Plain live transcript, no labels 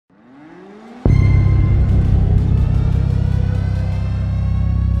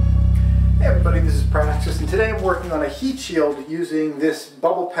Praxis, and today I'm working on a heat shield using this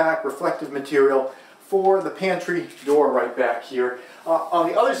bubble pack reflective material for the pantry door right back here. On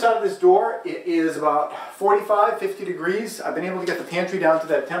the other side of this door, it is about 45-50 degrees. I've been able to get the pantry down to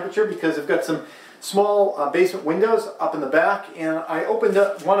that temperature because I've got some small basement windows up in the back, and I opened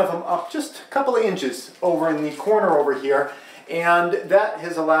up one of them up just a couple of inches over in the corner over here, and that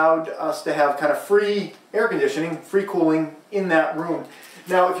has allowed us to have kind of free air conditioning, free cooling in that room.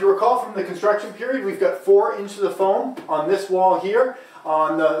 Now, if you recall from the construction period, we've got 4 inches of foam on this wall here.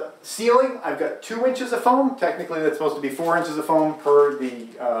 On the ceiling, I've got 2 inches of foam. Technically, that's supposed to be 4 inches of foam per the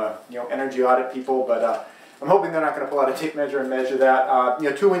energy audit people, but I'm hoping they're not going to pull out a tape measure and measure that.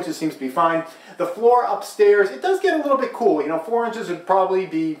 2 inches seems to be fine. The floor upstairs, it does get a little bit cool. 4 inches would probably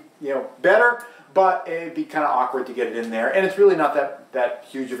be better, but it'd be kind of awkward to get it in there, and it's really not that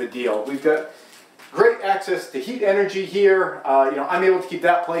huge of a deal. We've got great access to heat energy here. I'm able to keep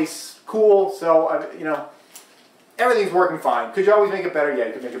that place cool, so everything's working fine. Could you always make it better? Yeah,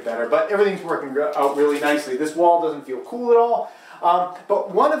 you could make it better, but everything's working out really nicely. This wall doesn't feel cool at all.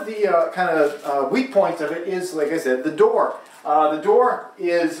 But one of the weak points of it is, like I said, the door. The door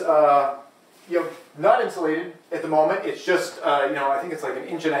is not insulated at the moment. It's just I think it's like 1.5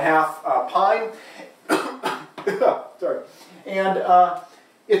 inches pine. Sorry, and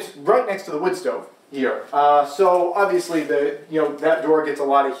it's right next to the wood stove here. So obviously that door gets a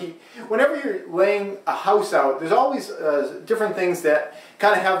lot of heat. Whenever you're laying a house out, there's always different things that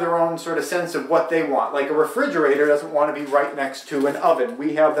kind of have their own sort of sense of what they want. Like a refrigerator doesn't want to be right next to an oven.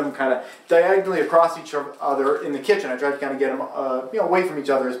 We have them kind of diagonally across each other in the kitchen. I tried to kind of get them away from each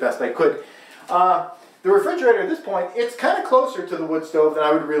other as best I could. The refrigerator at this point, it's kind of closer to the wood stove than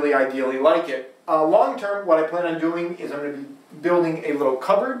I would really ideally like it. Long term, what I plan on doing is I'm going to be building a little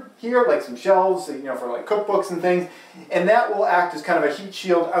cupboard here, like some shelves, for like cookbooks and things, and that will act as kind of a heat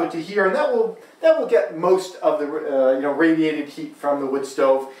shield out to here, and that will get most of the radiated heat from the wood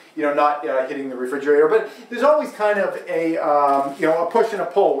stove, not hitting the refrigerator. But there's always kind of a push and a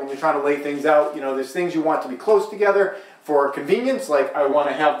pull when you're trying to lay things out. There's things you want to be close together for convenience, like I want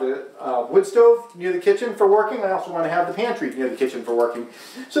to have the wood stove near the kitchen for working. I also want to have the pantry near the kitchen for working.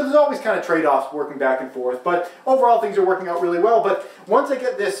 So there's always kind of trade-offs working back and forth, but overall things are working out really well. But once I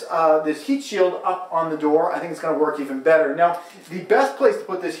get this this heat shield up on the door, I think it's going to work even better. Now, the best place to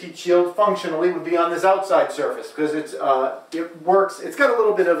put this heat shield functionally would be on this outside surface, because it works. It's got a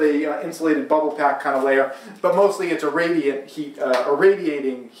little bit of a insulated bubble pack kind of layer, but mostly it's a radiating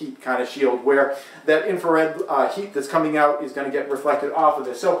heat kind of shield, where that infrared heat that's coming out is going to get reflected off of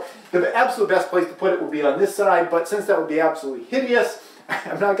this. So the absolute best place to put it would be on this side, but since that would be absolutely hideous,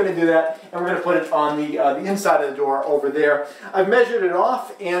 I'm not going to do that, and we're going to put it on the inside of the door over there. I've measured it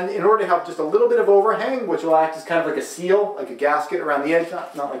off, and in order to have just a little bit of overhang, which will act as kind of like a seal, like a gasket around the edge,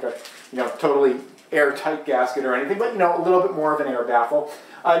 not like a totally airtight gasket or anything, but a little bit more of an air baffle.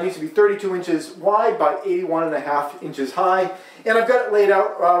 It needs to be 32 inches wide by 81.5 inches high, and I've got it laid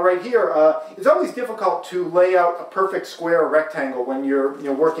out right here. It's always difficult to lay out a perfect square or rectangle when you're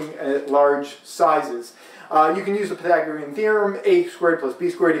working at large sizes. You can use the Pythagorean theorem: a squared plus b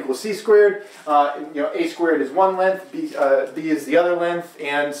squared equals c squared. A squared is one length, b is the other length,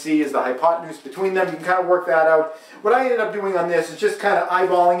 and c is the hypotenuse between them. You can kind of work that out. What I ended up doing on this is just kind of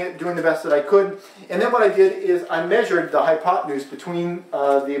eyeballing it, doing the best that I could. And then what I did is I measured the hypotenuse between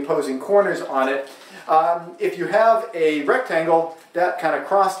the opposing corners on it. If you have a rectangle, that kind of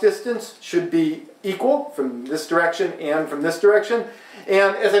cross distance should be equal from this direction and from this direction.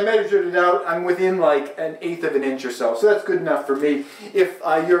 And as I measured it out, I'm within like 1/8 of an inch or so. So that's good enough for me. If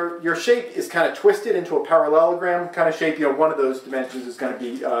your shape is kind of twisted into a parallelogram kind of shape, one of those dimensions is going to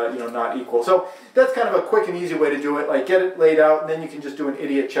be not equal. So that's kind of a quick and easy way to do it. Like, get it laid out, and then you can just do an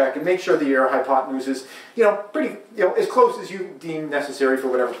idiot check and make sure that your hypotenuse is pretty as close as you deem necessary for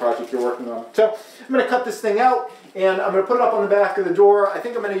whatever project you're working on. So I'm going to cut this thing out, and I'm going to put it up on the back of the door. I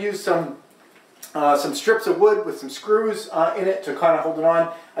think I'm going to use some strips of wood with some screws in it to kind of hold it on.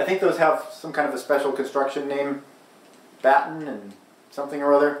 I think those have some kind of a special construction name, batten and something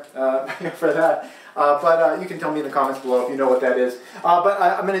or other for that. But you can tell me in the comments below if you know what that is. But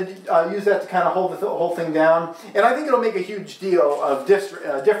I'm going to use that to kind of hold the whole thing down, and I think it'll make a huge deal of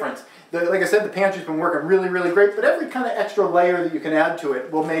difference. Like I said, the pantry's been working really, really great, but every kind of extra layer that you can add to it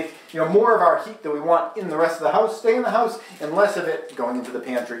will make more of our heat that we want in the rest of the house stay in the house, and less of it going into the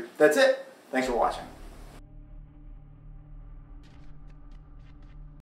pantry. That's it. Thanks for watching.